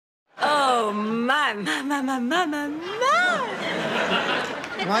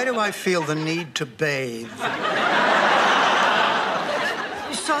Why do I feel the need to bathe?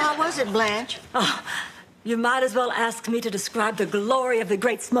 So how was it, Blanche? Oh, you might as well ask me to describe the glory of the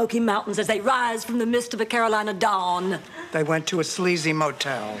Great Smoky Mountains as they rise from the mist of a Carolina dawn. They went to a sleazy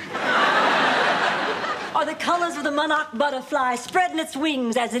motel. Or the colors of the monarch butterfly spreading its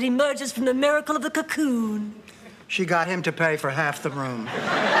wings as it emerges from the miracle of the cocoon. She got him to pay for half the room.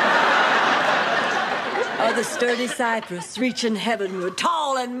 Or the sturdy cypress reaching heavenward,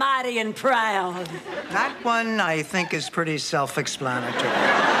 tall and mighty and proud. That one, I think, is pretty self-explanatory.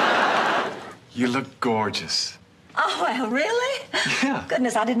 You look gorgeous. Oh, well, really? Yeah.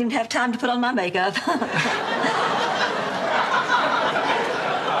 Goodness, I didn't even have time to put on my makeup.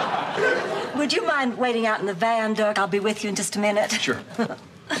 Would you mind waiting out in the van, Dirk? I'll be with you in just a minute. Sure.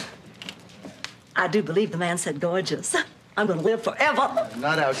 I do believe the man said gorgeous. I'm going to live forever.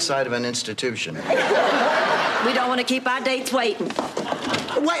 Not outside of an institution. We don't want to keep our dates waiting.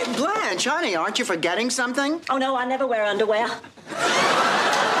 Wait, Blanche, honey, aren't you forgetting something? Oh, no, I never wear underwear.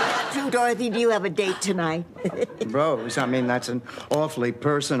 So, Dorothy, do you have a date tonight? Rose, I mean, that's an awfully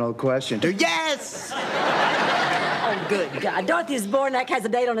personal question. Yes! Oh, good God. Dorothy Zbornak has a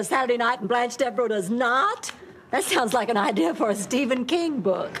date on a Saturday night and Blanche Devereaux does not? That sounds like an idea for a Stephen King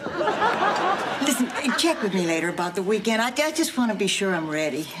book. Listen, check with me later about the weekend. I just want to be sure I'm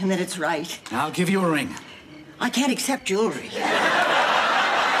ready and that it's right. I'll give you a ring. I can't accept jewelry.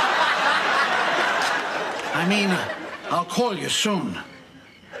 I mean, I'll call you soon.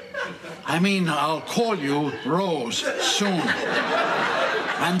 I'll call you Rose soon.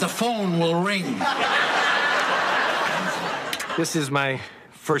 And the phone will ring. This is my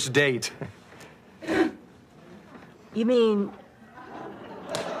first date. You mean...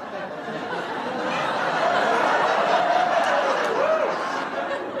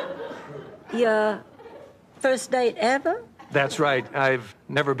 your first date ever? That's right. I've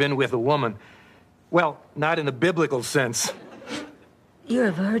never been with a woman. Well, not in the biblical sense. You're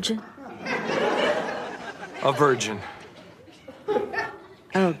a virgin? A virgin.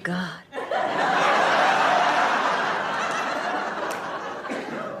 Oh, God.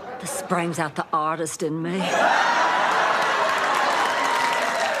 This brings out the artist in me.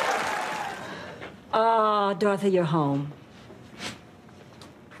 Oh, Dorothy, you're home.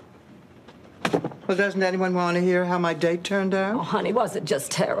 Well, doesn't anyone want to hear how my date turned out? Oh, honey, was it just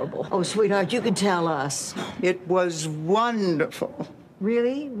terrible? Oh, sweetheart, you can tell us. It was wonderful.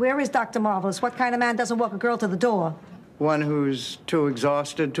 Really? Where is Dr. Marvelous? What kind of man doesn't walk a girl to the door? One who's too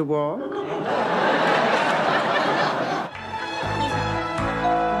exhausted to walk.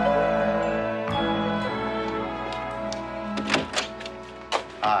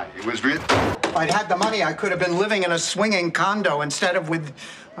 Hi, it was real. If I'd had the money, I could have been living in a swinging condo instead of with...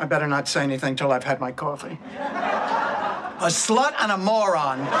 I better not say anything till I've had my coffee. A slut and a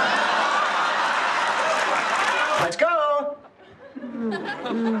moron. Let's go.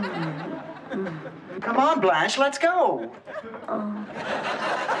 Come on, Blanche, let's go.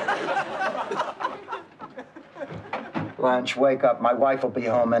 Blanche, wake up. My wife will be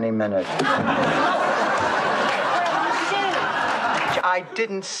home any minute. I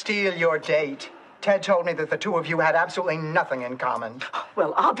didn't steal your date. Ted told me that the two of you had absolutely nothing in common.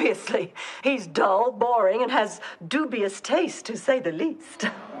 Well, obviously. He's dull, boring, and has dubious taste, to say the least.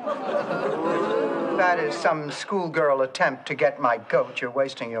 That is some schoolgirl attempt to get my goat. You're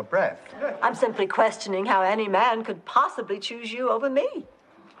wasting your breath. I'm simply questioning how any man could possibly choose you over me.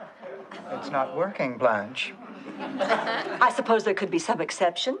 It's not working, Blanche. I suppose there could be some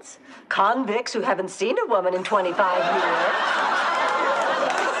exceptions. Convicts who haven't seen a woman in 25 years.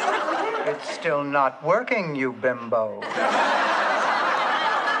 It's still not working, you bimbo.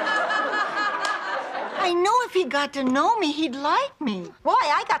 I know if he got to know me, he'd like me. Boy,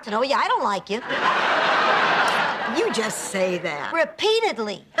 I got to know you. I don't like you. You just say that.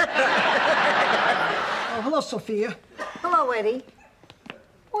 Repeatedly. Oh, hello, Sophia. Hello, Eddie.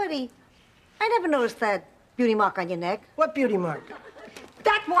 Oh, Eddie, I never noticed that beauty mark on your neck. What beauty mark?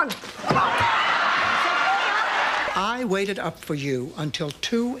 That one. I waited up for you until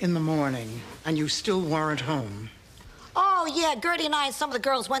 2 in the morning, and you still weren't home. Oh, yeah, Gertie and I and some of the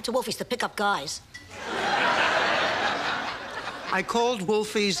girls went to Wolfie's to pick up guys. I called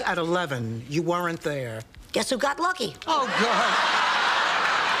Wolfie's at 11. You weren't there. Guess who got lucky? Oh,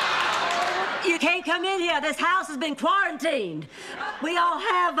 God. You can't come in here. This house has been quarantined. We all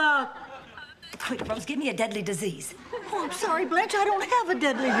have, Quick, Rose, give me a deadly disease. Oh, I'm sorry, Blanche. I don't have a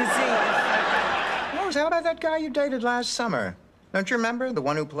deadly disease. Rose, how about that guy you dated last summer? Don't you remember? The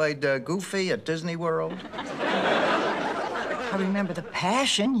one who played Goofy at Disney World? I remember the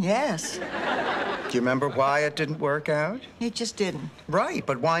passion, yes. Do you remember why it didn't work out? It just didn't. Right,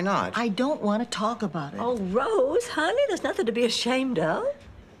 but why not? I don't want to talk about it. Oh, Rose, honey, there's nothing to be ashamed of.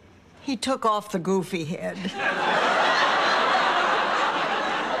 He took off the goofy head.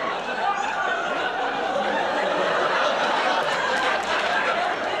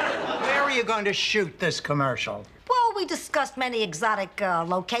 Where are you going to shoot this commercial? Well, we discussed many exotic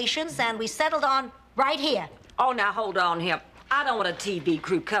locations, and we settled on right here. Oh, now hold on here. I don't want a TV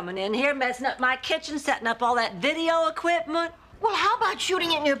crew coming in here, messing up my kitchen, setting up all that video equipment. Well, how about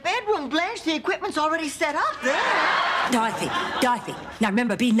shooting it in your bedroom, Blanche? The equipment's already set up there. Dorothy, now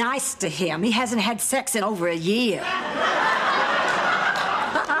remember, be nice to him. He hasn't had sex in over a year.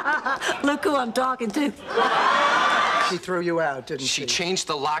 Look who I'm talking to. She threw you out, didn't she? She changed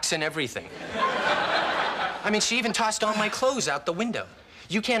the locks and everything. I mean, she even tossed all my clothes out the window.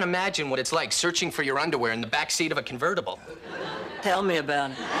 You can't imagine what it's like searching for your underwear in the back seat of a convertible. Tell me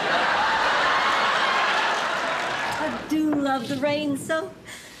about it. I do love the rain so.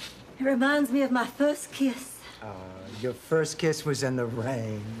 It reminds me of my first kiss. Your first kiss was in the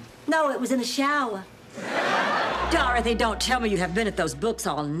rain. No, it was in a shower. Dorothy, don't tell me you have been at those books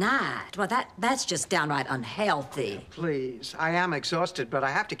all night. Well, that's just downright unhealthy. Please, I am exhausted, but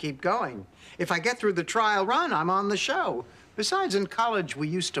I have to keep going. If I get through the trial run, I'm on the show. Besides, in college, we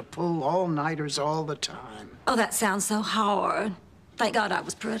used to pull all-nighters all the time. Oh, that sounds so hard. Thank God I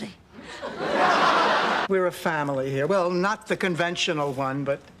was pretty. We're a family here. Well, not the conventional one,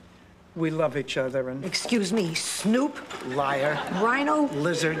 but we love each other and... Excuse me, Snoop? Liar. Rhino?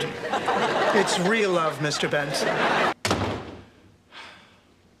 Lizard. It's real love, Mr. Benson.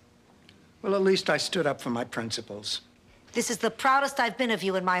 Well, at least I stood up for my principles. This is the proudest I've been of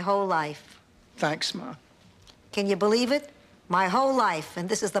you in my whole life. Thanks, Ma. Can you believe it? My whole life, and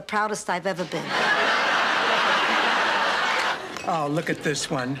this is the proudest I've ever been. Oh, look at this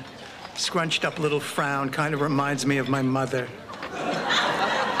one. Scrunched up little frown, kind of reminds me of my mother.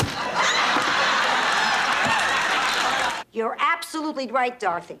 You're absolutely right,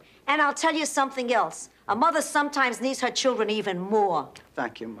 Dorothy. And I'll tell you something else. A mother sometimes needs her children even more.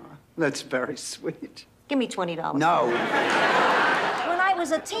 Thank you, Ma. That's very sweet. Give me $20. No. When I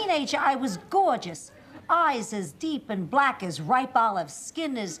was a teenager, I was gorgeous. Eyes as deep and black as ripe olives,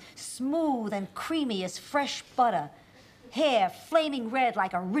 skin as smooth and creamy as fresh butter, hair flaming red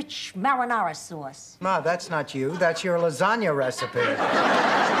like a rich marinara sauce. Ma, that's not you. That's your lasagna recipe.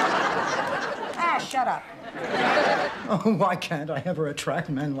 Ah, shut up. Oh, why can't I ever attract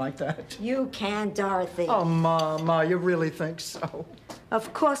men like that? You can, Dorothy. Oh, Ma, you really think so?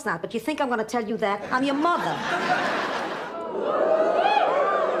 Of course not, but you think I'm going to tell you that? I'm your mother.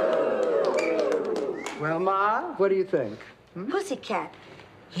 Well, Ma, what do you think? Pussycat,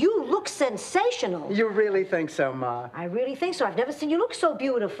 you look sensational. You really think so, Ma? I really think so. I've never seen you look so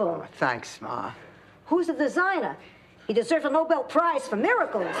beautiful. Oh, thanks, Ma. Who's the designer? He deserves a Nobel Prize for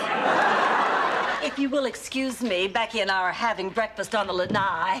miracles. If you will excuse me, Becky and I are having breakfast on the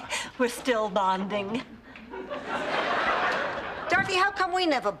lanai. We're still bonding. Dorothy, how come we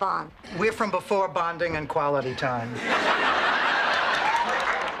never bond? We're from before bonding and quality time.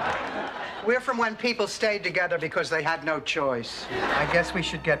 We're from when people stayed together because they had no choice. I guess we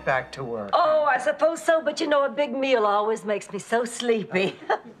should get back to work. Oh, I suppose so, but you know, a big meal always makes me so sleepy.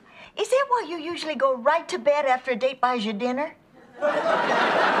 Is that why you usually go right to bed after a date buys you dinner?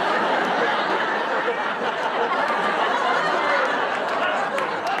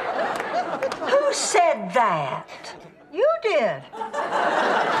 Who said that? You did.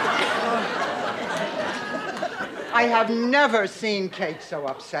 I have never seen Kate so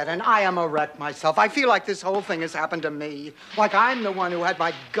upset, and I am a wreck myself. I feel like this whole thing has happened to me. Like I'm the one who had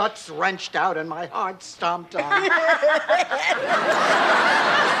my guts wrenched out and my heart stomped on.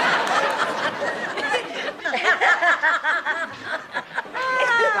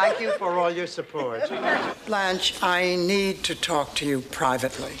 Thank you for all your support. Blanche, I need to talk to you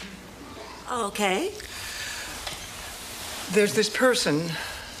privately. Okay. There's this person,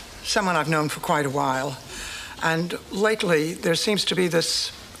 someone I've known for quite a while, and lately there seems to be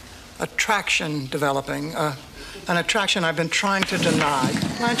this attraction developing, an attraction I've been trying to deny.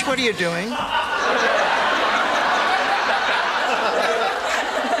 Blanche, what are you doing?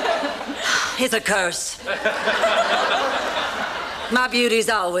 It's a curse. My beauty's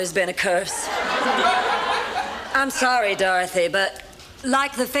always been a curse. I'm sorry, Dorothy, but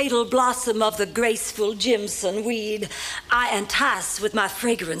like the fatal blossom of the graceful Jimson weed, I entice with my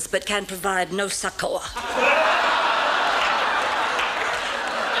fragrance but can provide no succor.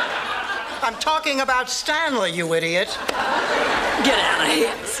 I'm talking about Stanley, you idiot. Get out of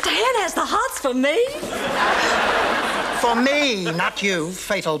here. Stan has the hots for me. For me, not you,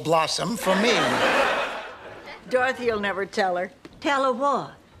 fatal blossom, for me. Dorothy'll never tell her. Tell her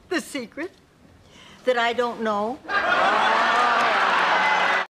what? The secret that I don't know.